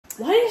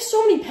Why do you have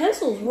so many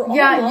pencils? We're all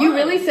Yeah, you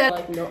really said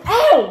like no.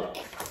 Ow!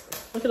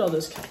 Look at all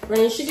this.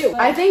 Brennan, you should do.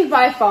 I think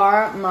by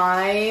far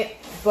my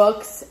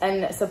books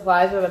and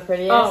supplies are the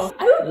prettiest. Oh,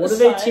 I don't know. What are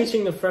they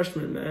teaching the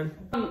freshmen, man?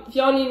 If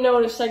y'all need to know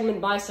what a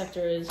segment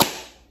bisector is,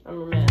 I'm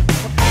your man.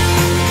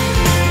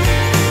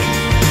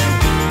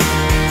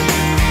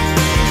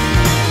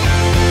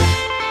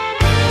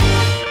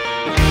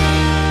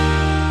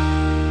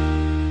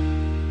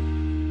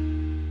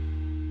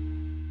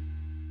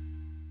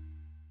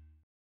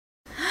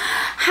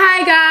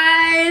 Hi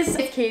guys,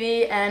 it's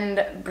Katie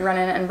and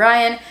Brennan and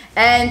Ryan,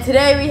 and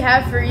today we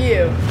have for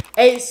you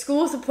a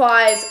school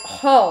supplies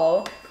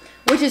haul,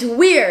 which is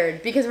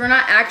weird because we're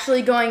not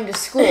actually going to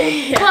school,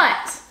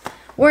 but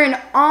we're in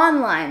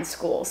online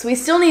school, so we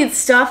still need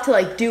stuff to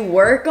like do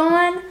work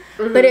on,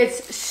 but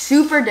it's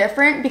super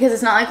different because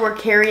it's not like we're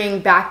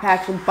carrying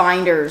backpacks with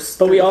binders.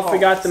 But we all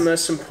forgot the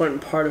most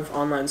important part of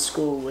online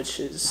school, which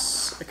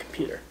is a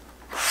computer.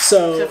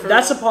 So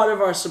that's a part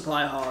of our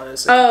supply haul.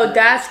 Oh,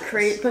 that's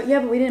great. But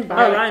we didn't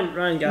buy it.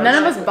 Ryan got it. None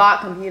of us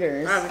bought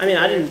computers. I mean,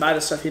 I didn't buy the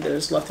stuff either. It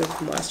was left over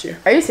from last year.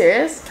 Are you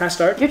serious? Can I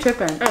start? You're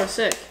tripping. Oh,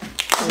 sick.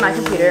 This is my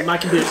computer. My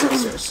computer's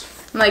upstairs.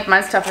 I'm like,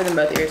 mine's tougher than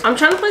both yours. I'm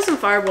trying to play some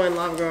Fireboy and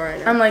Lava Girl right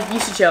now. I'm like, you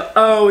should chill.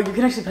 Oh, you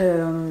can actually play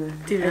that on.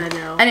 Dude, I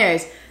know.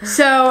 Anyways,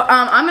 so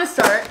I'm gonna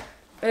start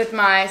with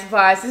my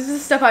supplies. This is the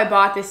stuff I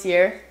bought this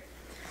year.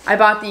 I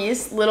bought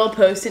these little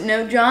post-it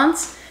note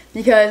jaunts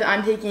because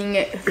I'm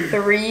taking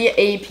 3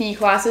 AP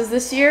classes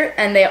this year,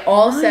 and they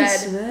all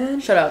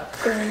said, shut up.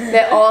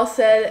 They all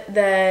said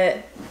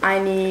that I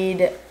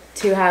need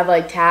to have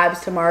like tabs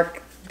to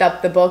mark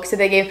up the books that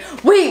they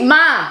gave. Wait,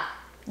 Ma,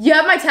 you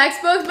have my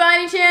textbooks by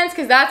any chance?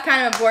 Because that's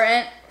kind of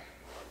important.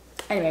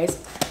 Anyways,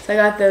 so I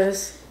got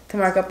those to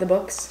mark up the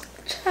books.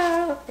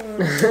 And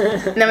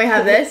then we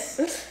have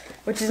this,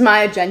 which is my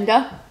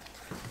agenda.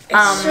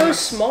 It's so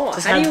small.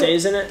 Does it have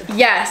days in it?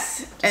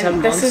 Yes.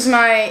 And this is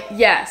my,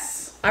 yes.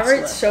 I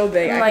write so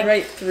big. I like, can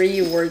write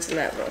 3 words in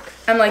that book.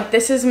 I'm like,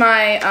 this is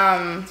my,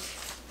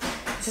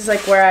 this is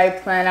like where I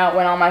plan out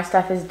when all my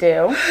stuff is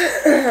due.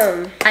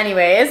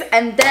 Anyways,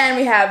 and then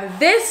we have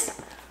this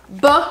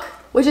book,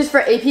 which is for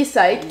AP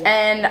Psych,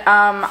 and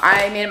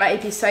I made it my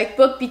AP Psych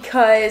book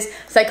because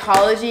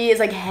psychology is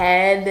like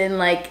head and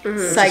like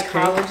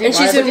psychology, and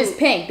which is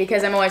pink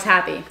because I'm always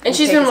happy. And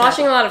she's been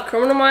watching a lot of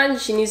Criminal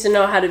Minds. She needs to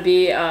know how to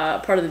be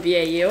part of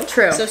the BAU.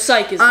 True. So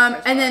Psych is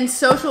and then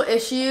Social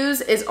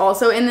Issues is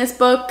also in this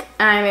book,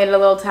 and I made a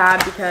little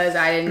tab because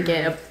I didn't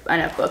get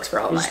enough books for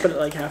all of mine. Just put it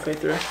like halfway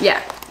through?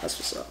 Yeah. That's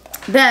what's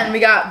up. Then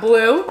we got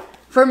blue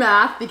for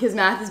math because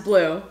math is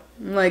blue.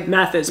 Like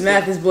math is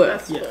blue.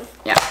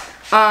 Yeah.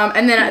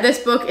 And then this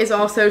book is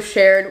also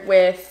shared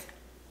with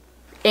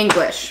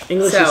English.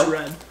 English is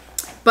red.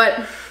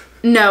 But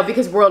no,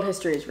 because world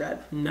history is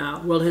red.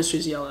 No, world history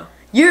is yellow.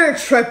 You're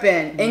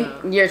tripping.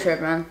 No. You're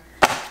tripping.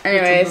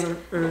 Anyways,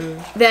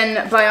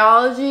 then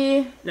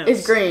biology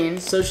is green.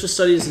 Social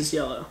studies is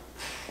yellow.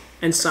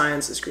 And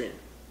science is green.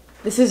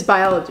 This is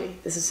biology.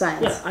 This is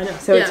science. Yeah, I know.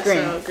 So it's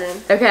green. So green.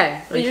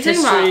 Okay. Like you're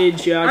history,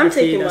 geography, I'm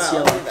taking that's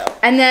biology, yellow. though.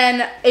 And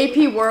then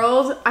AP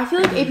World. I feel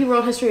like AP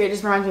World History, it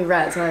just reminds me of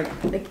red. So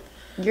like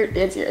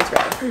it's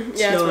red.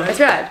 Yeah, it's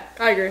red.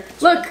 I agree.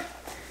 Look.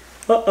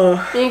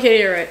 Me and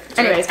Katie are right.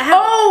 Anyways. Right.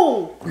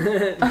 Oh!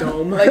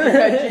 Dome. Like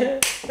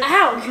a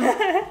Ow!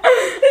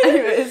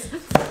 Anyways.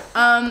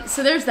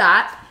 So there's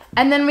that.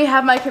 And then we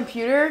have my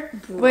computer,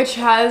 which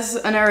has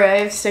an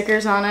array of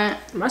stickers on it.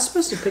 Am I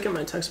supposed to pick up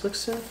my textbooks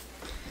soon?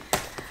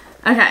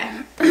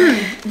 Okay.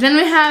 Then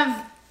we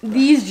have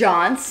these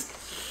jaunts,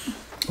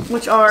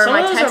 which are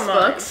my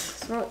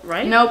textbooks.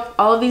 Right? Nope,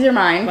 all of these are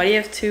mine. Why do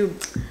you have 2?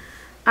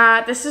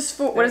 This is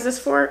for, what is this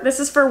for? This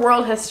is for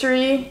world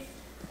history.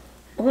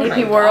 Oh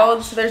AP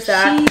World, so there's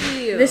that.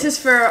 Jeez. This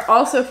is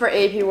also for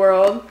AP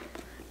World,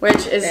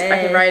 which is,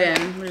 I can write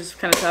in, which is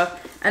kind of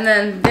tough. And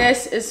then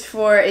this is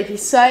for AP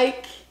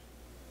Psych.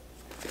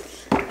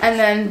 And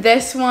then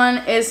this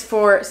one is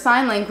for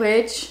sign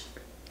language.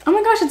 Oh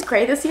my gosh, it's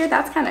gray this year.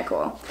 That's kind of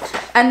cool.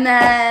 And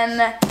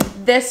then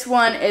this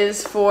one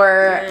is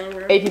for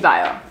AP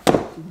Bio.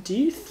 Do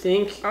you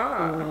think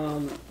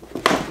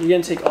you're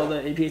going to take all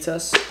the AP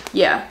tests?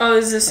 Yeah. Oh,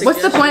 is this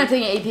What's the point of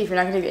taking AP if you're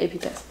not going to take the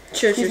AP test?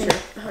 Sure. Take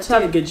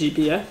a good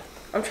GPA.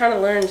 I'm trying to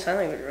learn sign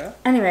language, bro.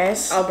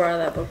 Anyways. I'll borrow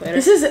that book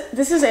later. This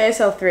is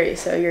ASL 3,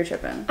 so you're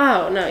tripping.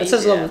 Oh, no. It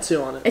says level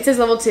 2 on it. It says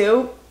level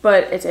 2,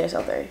 but it's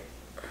ASL 3.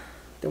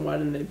 Then why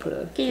didn't they put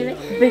a...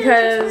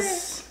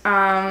 Because,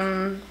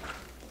 I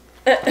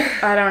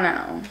don't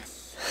know.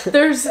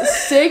 There's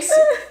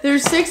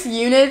 6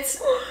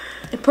 units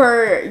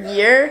per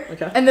year.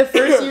 Okay. And the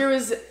first year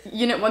was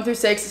unit 1 through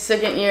 6, the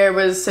second year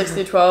was 6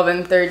 through 12,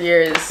 and third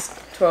year is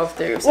 12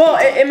 through 16. Well,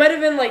 it might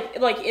have been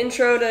like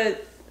intro to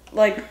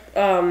like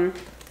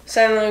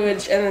sign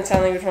language and then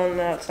sign language 1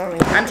 and sign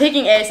language. I'm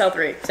taking ASL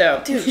 3,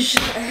 so. Dude,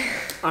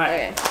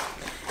 Alright.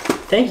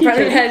 Thank you.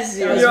 Brennan has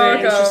 0. That was very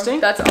interesting.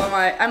 That's all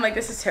I'm like,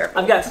 this is terrible.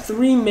 I've got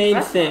 3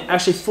 main things,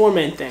 actually 4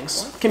 main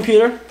things.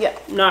 Computer. Yeah.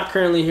 Not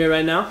currently here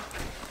right now.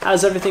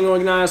 How's everything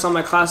organized? All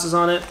my classes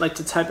on it. Like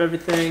to type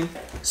everything.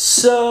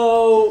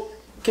 So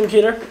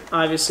computer,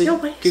 obviously.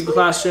 Google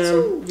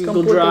Classroom,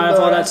 Google Drive,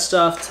 all that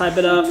stuff. Type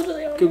it up.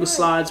 Google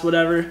Slides,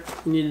 whatever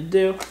you need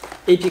to do.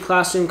 AP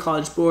Classroom,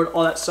 College Board,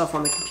 all that stuff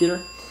on the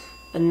computer.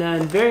 And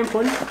then, very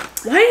important.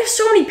 Why do you have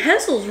so many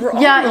pencils? We're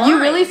all Yeah, blind. you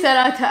really said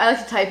I like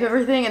to type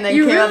everything, and then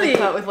You came out really- the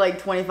cut with like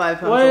 25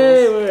 pencils.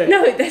 Wait.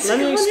 No, that's Let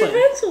me 100 explain.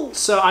 pencils.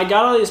 So I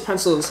got all these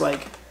pencils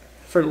like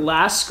for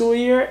last school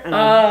year, and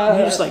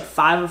I used like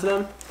 5 of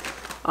them.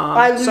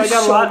 I lose so I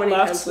got a so lot many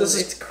left. pencils,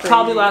 This it's is crazy.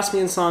 probably last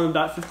me until I'm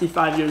about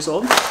 55 years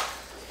old.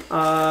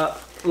 A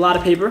lot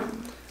of paper,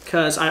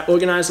 because I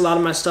organize a lot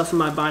of my stuff in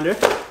my binder.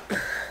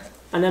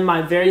 And then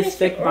my very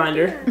thick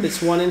binder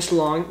that's 1 inch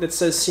long that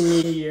says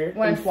senior year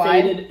 1 and inch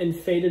wide.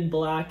 faded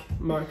black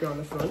marker on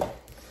the front.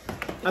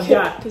 I've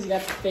got Because you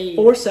got the fade.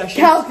 4 sections.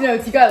 Calc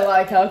notes. You got a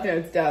lot of calc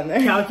notes down there.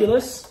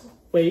 Calculus,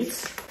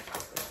 weights.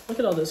 Look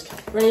at all this.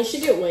 Brennan, you should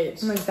get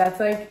waves. I'm like,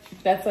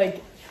 that's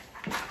like.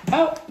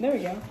 Oh, there we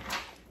go.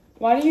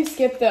 Why do you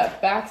skip the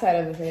back side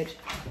of the page?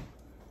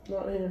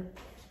 Not here.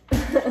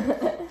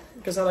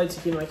 Because I like to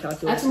keep my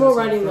calculus. That's more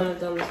writing than I've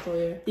done this whole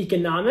year.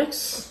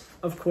 Economics,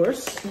 of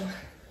course.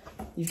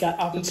 You've got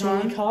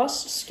opportunity Econ.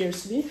 cost,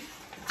 scarcity,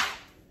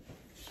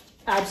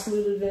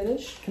 absolute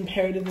advantage,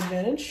 comparative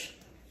advantage,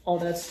 all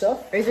that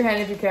stuff. Raise your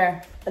hand if you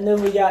care. And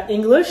then we got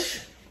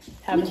English.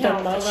 Haven't We done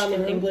count much around the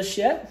in room. English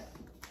yet.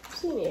 I've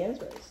seen the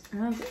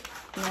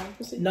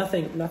answers.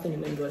 Nothing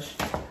in English.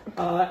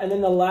 And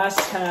then the last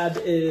tab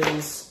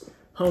is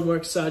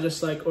homework. So I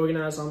just like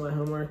organize all my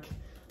homework.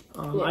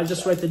 I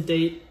just write the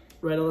date,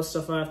 write all the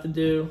stuff I have to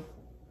do.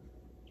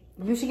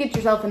 You should get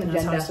yourself an And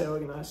that's how I agenda. stay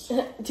organized.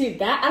 Dude,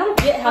 that I don't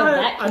get how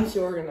that I'm- keeps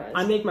you organized.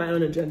 I make my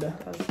own agenda.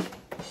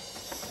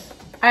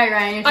 Alright,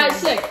 Ryan, your turn. Alright,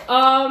 sick.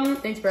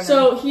 Thanks, Brennan.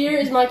 So here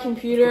is my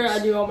computer. I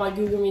do all my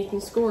Google Meet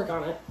and schoolwork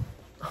on it.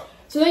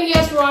 So thank you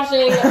guys for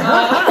watching.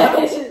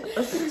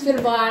 It's been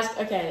a blast.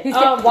 Okay.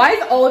 Why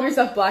is all of your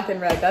stuff black and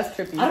red? That's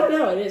trippy. I don't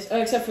know what it is,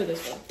 except for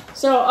this one.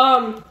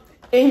 So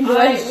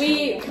English.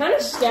 we kind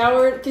of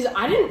scoured because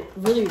I didn't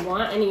really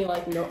want any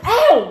like no.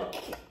 Ow!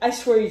 I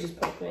swear you just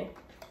poked me.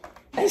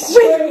 I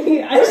swear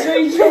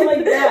you go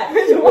like that.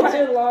 With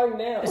your long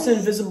nails. It's an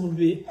invisible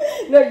bee.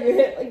 No, you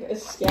hit like a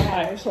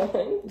scab or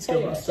something. Let's go,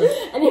 Buster.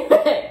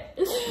 Anyway,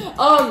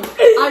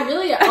 I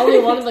really only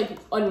wanted like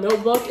a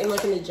notebook and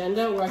like an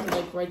agenda where I could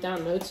like write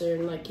down notes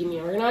and like keep me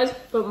organized.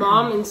 But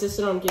Mom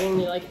insisted on giving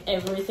me like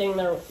everything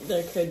there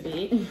could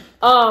be.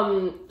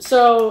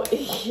 So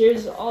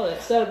here's all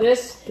this. So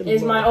this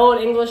is my old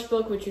English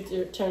book, which we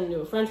turned into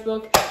a French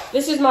book.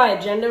 This is my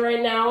agenda right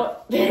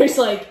now. There's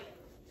like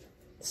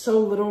so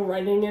little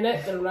writing in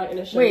it that I'm not going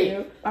to show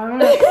you. I don't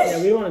know.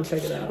 Yeah, we want to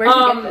check it out. Where'd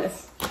you get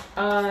this?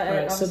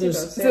 Alright, so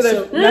there's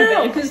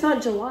No, because it's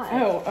not July.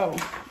 Oh.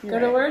 Go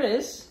to where it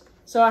is.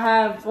 So I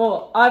have,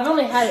 I've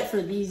only had it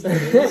for these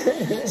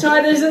days. So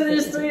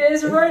there's 3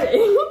 days of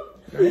writing.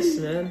 nice,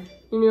 man.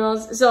 You know,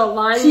 so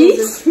line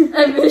Cheeks? was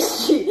a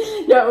fish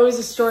cheek. No, it was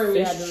a story we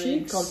Fish had to read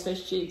cheeks? called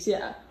Fish Cheeks.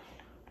 Yeah.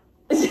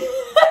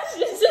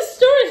 It's a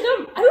story.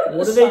 I don't know.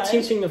 What are they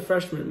teaching the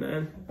freshmen,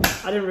 man?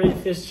 I didn't read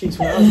Fish Cheeks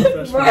when I was a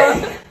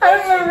freshman.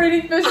 I remember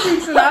reading Fish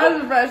Cheeks when I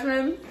was a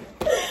freshman.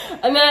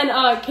 And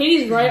then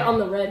Katie's right on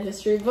the red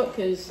history book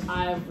because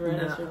I have a red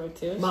history book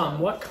too. Mom,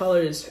 so. what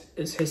color is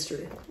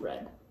history?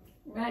 Red.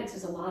 Right,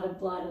 there's a lot of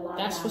blood, a lot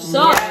That's of what's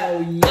up. Oh,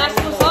 yeah. That's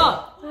what's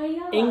up. I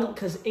know.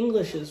 Because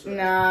English is red.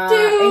 Nah,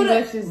 Dude.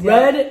 English is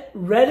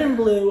Red and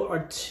blue are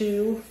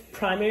 2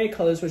 primary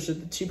colors, which are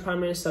the 2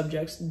 primary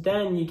subjects.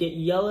 Then you get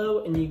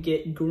yellow and you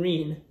get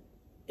green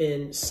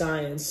in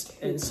science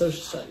and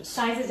social studies.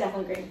 Science is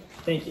definitely green.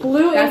 Thank you.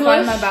 Blue That's why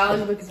English. my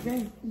biology book is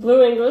green.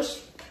 Blue English.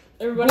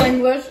 Everybody.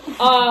 English.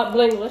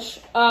 Blinglish.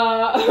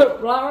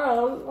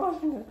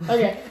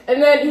 Okay,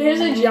 and then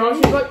here's a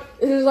geometry book.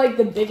 This is like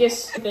the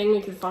biggest thing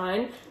we could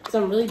find. Because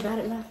I'm really bad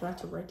at math and I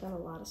have to write down a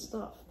lot of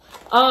stuff.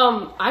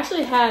 I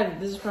actually have,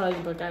 this is probably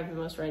the book I have the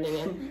most writing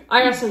in.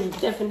 I got some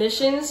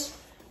definitions.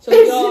 So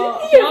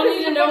y'all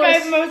need to know I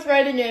have most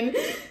writing in.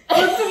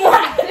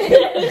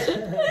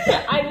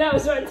 I know,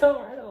 so I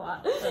don't write a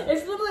lot.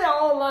 It's literally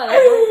all online. I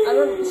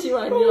don't see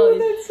why I need all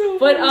these. So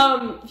But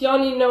if y'all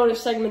need to know what a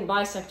segment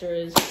bisector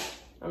is,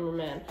 I'm your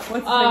man. what's the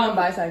thing on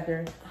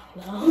bisector?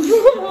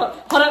 No.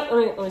 Hold up,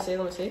 let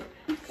me see.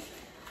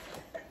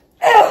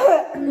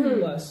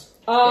 Bless.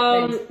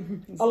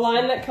 A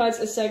line that cuts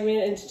a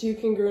segment into 2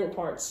 congruent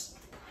parts.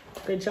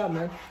 Great job,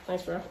 man.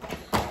 Thanks, bro.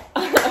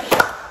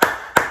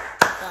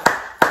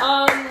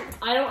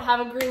 I don't have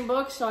a green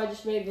book, so I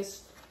just made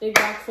this big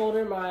back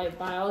folder, my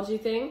biology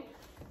thing.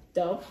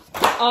 Dope.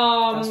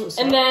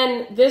 And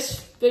then this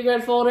big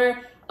red folder,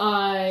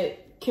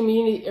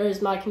 community, or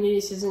is my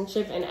community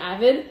citizenship and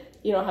Avid.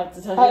 You don't have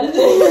to touch it.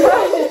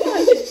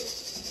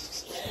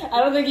 I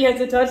don't think you have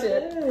to touch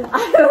it.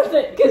 I don't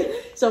think,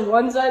 so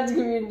one side's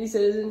community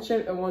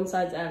citizenship and one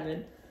side's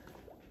Avid.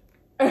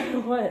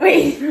 What?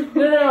 Wait.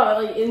 No,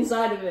 like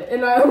inside of it.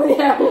 And I only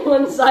have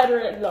one side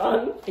written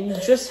on. And you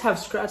just have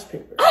scratch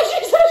paper. I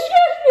just have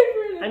scratch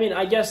paper in it. I mean,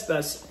 I guess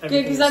that's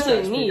everything. because that's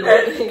what you need.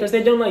 Because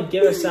they don't like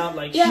give us out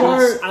like Yeah.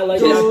 sheets. I like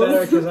that Dude.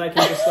 better because I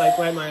can just like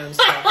write my own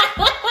stuff.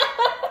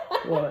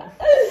 What?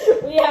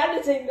 we had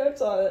to take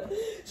notes on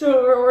it.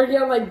 So we're working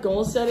on like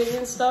goal setting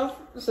and stuff.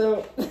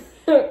 So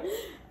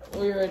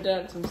we wrote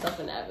down some stuff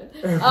in Avid.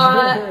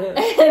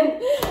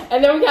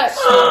 And then we got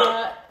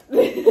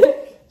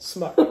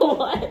Smart.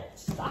 What?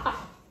 Stop.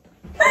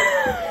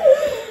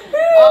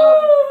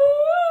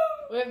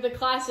 We have the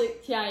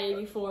classic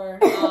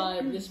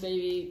TI-84. This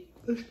baby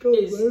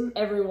is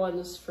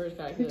everyone's first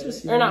calculator.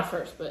 Or not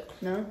first, but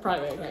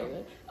primary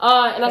calculator.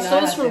 And I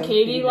stole this from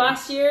Katie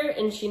last year,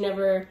 and she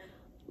never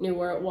knew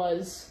where it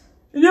was.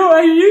 No,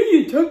 I knew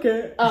you took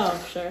it.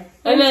 Oh, sure.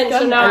 And then,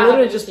 so now I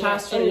literally just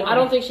passed it. it. And I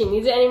don't think she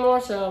needs it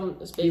anymore, so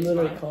this baby's You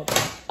literally mine. called it.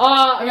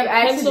 I got a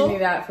actually pencil. do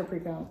that for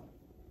pre-com.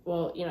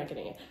 Well, you're not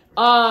getting it.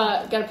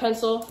 Got a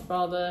pencil for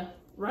all the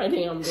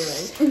writing I'm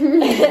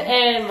doing.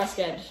 And my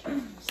sketch.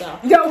 So.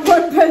 You got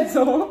one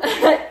pencil.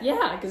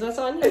 Yeah, because that's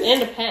all I need.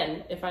 And a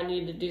pen if I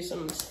need to do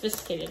some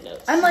sophisticated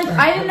notes. I'm like,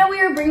 I didn't know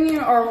we were bringing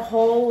our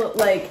whole,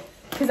 like,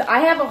 because I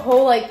have a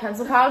whole, like,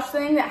 pencil pouch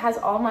thing that has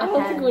all my I don't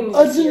pens. think we need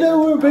Oh, you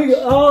know we're big.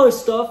 Oh,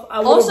 stuff. I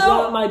would have Also-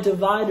 brought my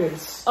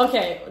dividers.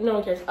 Okay, no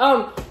one cares.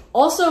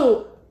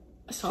 Also,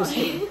 sorry.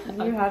 You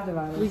have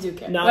dividers. We do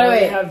care. Now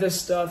Wait. I have this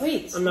stuff.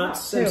 Wait, I'm not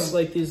stop. sus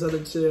like these other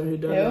two who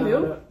don't Who? know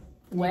how to.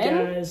 When?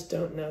 You guys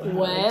don't know how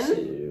When?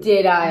 to.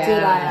 Did I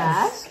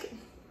ask?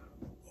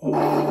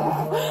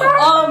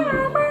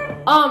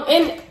 Oh.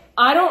 And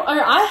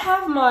I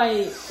have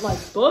my,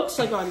 like, books,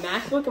 like my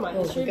MacBook and my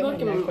history look at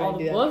book my and neck when all I the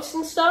do that. books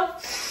and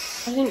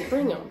stuff. I didn't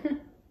bring them.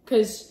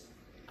 Because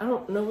I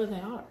don't know where they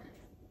are.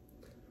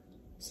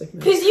 It's like,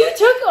 Because you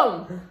took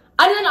them!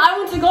 And then I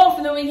went to golf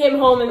and then we came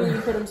home and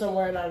you put them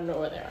somewhere and I don't know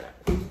where they are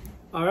now.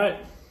 all right.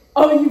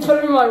 Oh, you put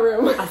them in my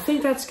room. I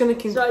think that's gonna So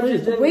I just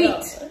conclude. didn't Wait.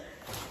 know.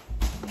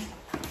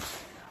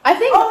 I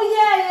think.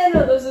 Oh, yeah,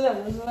 no, those are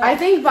them. Those are them. I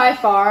think by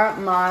far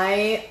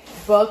my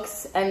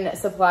books and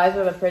supplies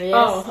are the prettiest.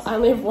 Oh, I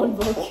only have one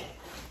book.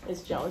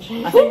 It's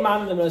geometry. I think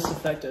mine are the most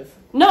effective.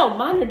 No,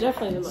 mine are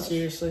definitely the most.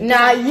 Seriously.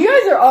 Nah, you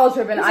guys are all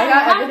tripping. I I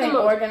got have everything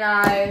them.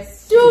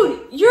 organized.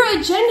 Dude, your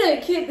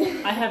agenda,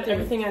 kid. I have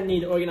everything I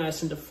need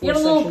organized into 4 You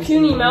got a little sections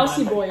puny in one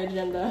mousy binder. boy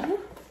agenda.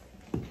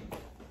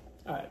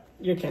 All right,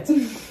 you're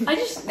canceled. I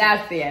just.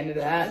 That's the end of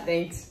that.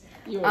 Thanks.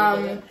 You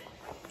already did it.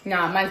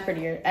 Nah, mine's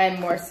prettier and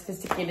more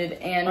sophisticated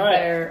and All right.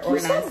 better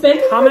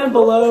organized. Comment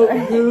below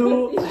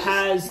who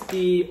has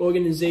the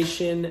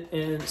organization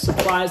and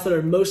supplies that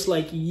are most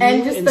like you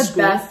And just in the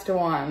school. best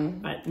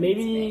one. All right,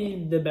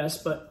 maybe the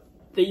best, but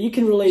that you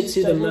can relate Just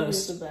to the tell me who's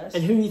most, the best.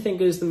 and who you think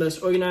is the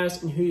most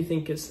organized, and who you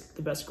think is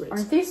the best grades.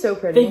 Aren't these so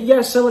pretty? Thank you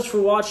guys so much for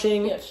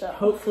watching. Yeah, shut up.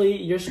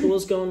 Hopefully your school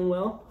is going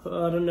well.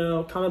 I don't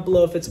know. Comment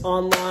below if it's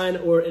online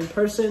or in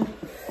person,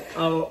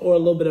 or a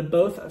little bit of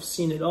both. I've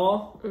seen it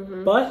all.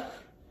 But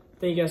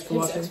thank you guys for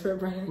watching. Thanks for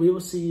Brennan. We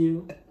will see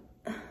you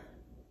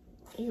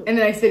Ew. In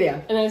the next video.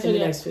 In the next in the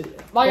video. next video.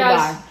 Bye,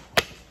 guys.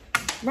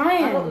 Goodbye.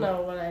 Ryan. I don't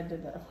know what I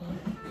did that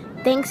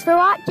for. Thanks for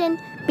watching.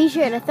 Be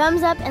sure to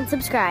thumbs up and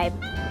subscribe.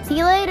 See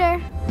you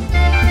later.